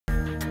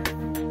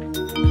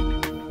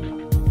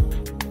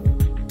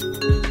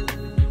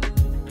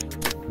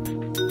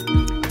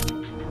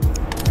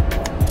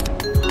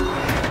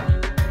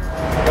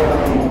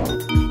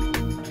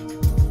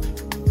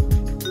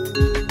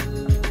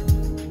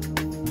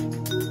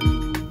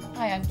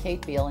I'm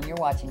Kate Beal, and you're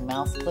watching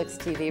Mouse Clicks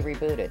TV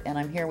Rebooted. And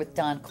I'm here with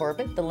Don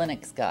Corbett, the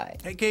Linux guy.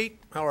 Hey, Kate.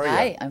 How are you?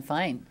 Hi, I'm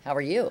fine. How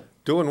are you?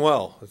 Doing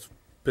well. It's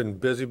been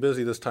busy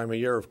this time of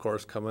year, of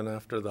course, coming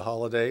after the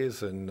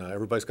holidays, and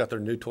everybody's got their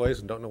new toys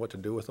and don't know what to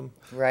do with them.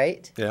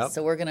 Right. Yeah.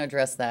 So we're going to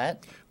address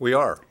that. We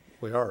are.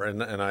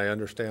 And I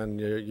understand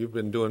you've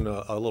been doing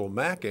a little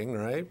Macking,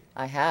 right?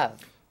 I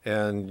have.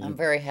 And I'm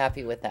very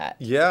happy with that.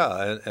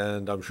 Yeah,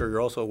 and I'm sure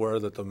you're also aware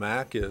that the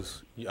Mac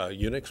is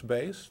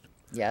Unix-based.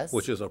 Yes.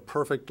 Which is a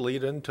perfect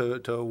lead-in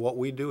to what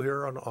we do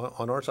here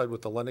on our side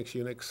with the Linux,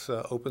 Unix,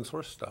 open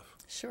source stuff.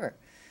 Sure.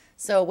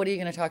 So what are you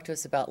going to talk to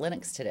us about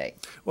Linux today?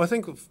 Well, I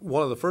think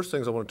one of the first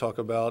things I want to talk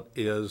about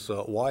is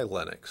why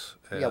Linux.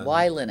 And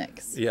why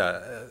Linux?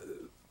 Yeah,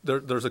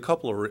 there's a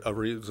couple of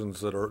reasons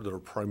that are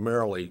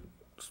primarily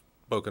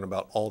spoken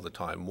about all the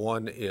time.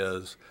 One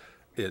is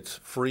it's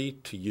free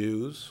to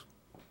use.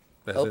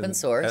 Open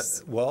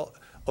source. Well,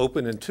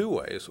 open in two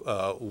ways.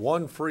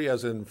 One, free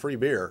as in free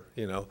beer.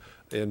 You know,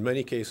 in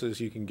many cases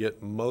you can get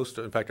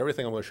in fact,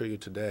 everything I'm going to show you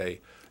today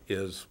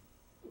is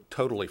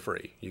totally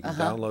free. You can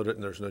download it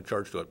and there's no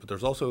charge to it. But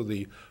there's also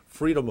the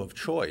freedom of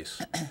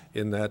choice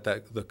in that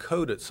the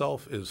code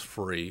itself is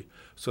free,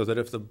 so that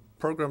if the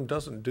program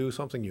doesn't do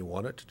something you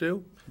want it to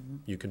do,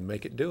 you can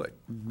make it do it.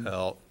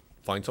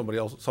 Find somebody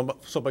else,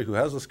 somebody who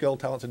has the skill,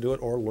 talent to do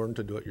it, or learn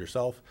to do it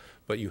yourself.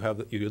 But you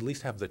at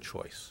least have the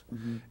choice,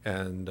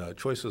 and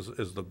choice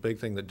is the big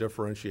thing that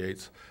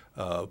differentiates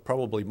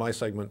probably my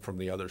segment from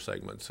the other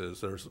segments.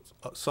 Is there's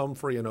some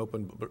free and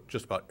open, but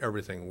just about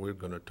everything we're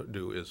going to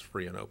do is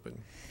free and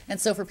open. And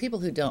so, for people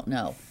who don't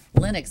know,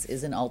 Linux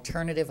is an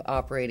alternative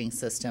operating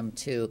system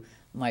to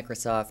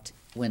Microsoft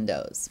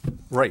Windows.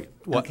 Right.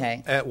 Well,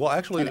 okay. Well,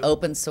 actually, an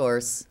open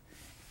source.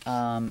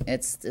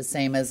 It's the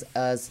same as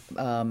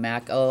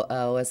Mac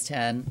OS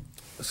 10.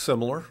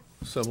 Similar.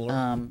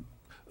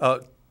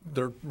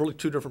 There are really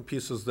two different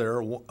pieces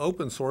there.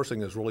 Open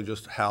sourcing is really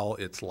just how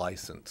it's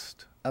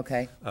licensed.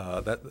 Okay.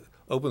 That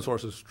open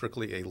source is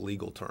strictly a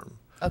legal term.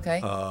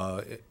 Okay.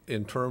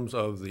 In terms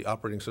of the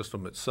operating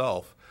system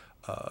itself,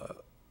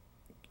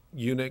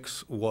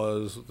 Unix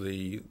was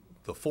the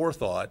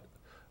forethought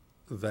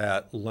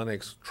that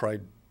Linux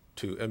tried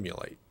to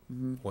emulate.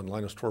 When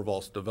Linus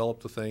Torvalds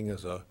developed the thing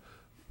as a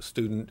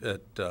student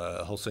at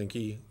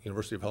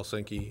University of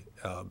Helsinki,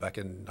 back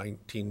in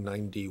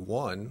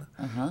 1991.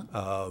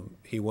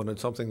 He wanted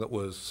something that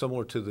was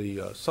similar to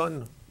the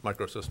Sun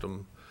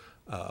microsystem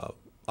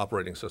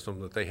operating system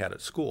that they had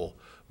at school,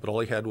 but all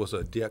he had was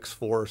a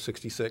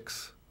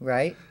DX466.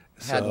 Right,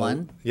 had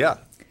one. Yeah.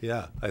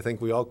 I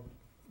think we all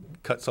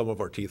cut some of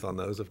our teeth on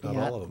those, if not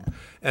all of them.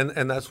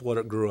 And that's what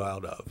it grew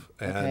out of.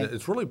 And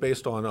it's really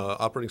based on an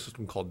operating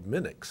system called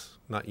Minix,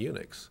 not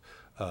Unix,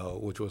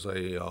 which was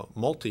a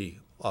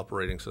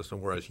multi-operating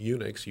system, whereas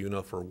Unix,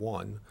 una for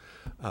one.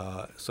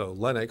 So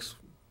Linux,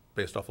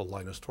 based off of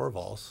Linus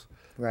Torvalds.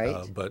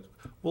 Right. But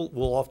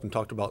we'll often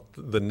talk about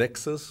the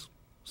Nixes.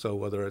 So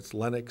whether it's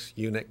Linux,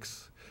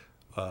 Unix,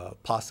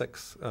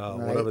 POSIX,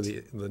 whatever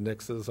the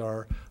Nixes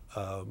are,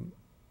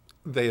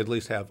 they at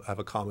least have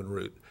a common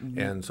root.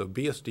 And so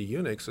BSD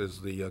Unix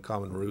is the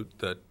common root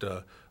that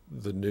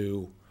the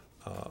new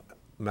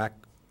Mac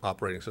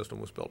operating system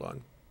was built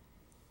on.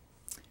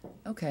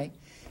 Okay.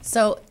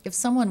 So if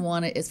someone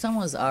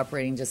was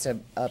operating just a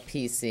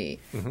PC,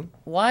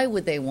 why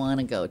would they want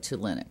to go to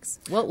Linux?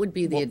 What would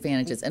be the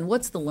advantages? And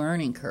what's the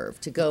learning curve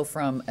to go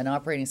from an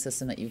operating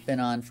system that you've been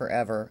on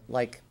forever,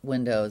 like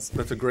Windows?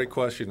 That's a great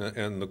question.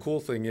 And the cool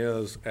thing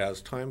is,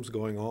 as time's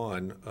going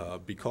on,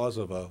 because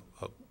of a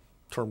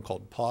term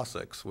called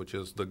POSIX, which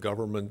is the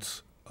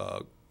government's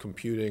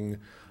computing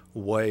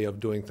way of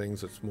doing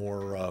things that's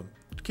more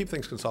to keep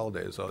things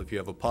consolidated. So if you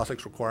have a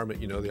POSIX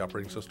requirement, you know the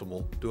operating system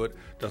will do it.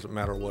 Doesn't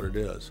matter what it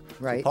is.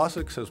 Right. So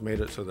POSIX has made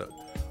it so that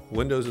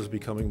Windows is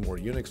becoming more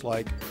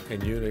Unix-like,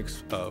 and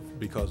Unix,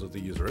 because of the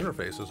user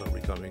interfaces, are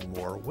becoming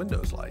more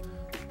Windows-like.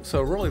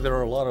 So really there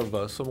are a lot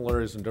of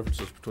similarities and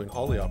differences between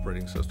all the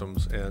operating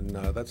systems, and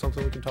that's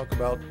something we can talk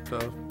about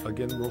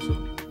again real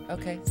soon.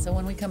 Okay, so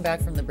when we come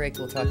back from the break,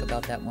 we'll talk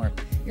about that more.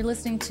 You're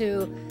listening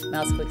to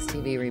Mouse Clicks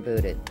TV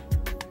Rebooted.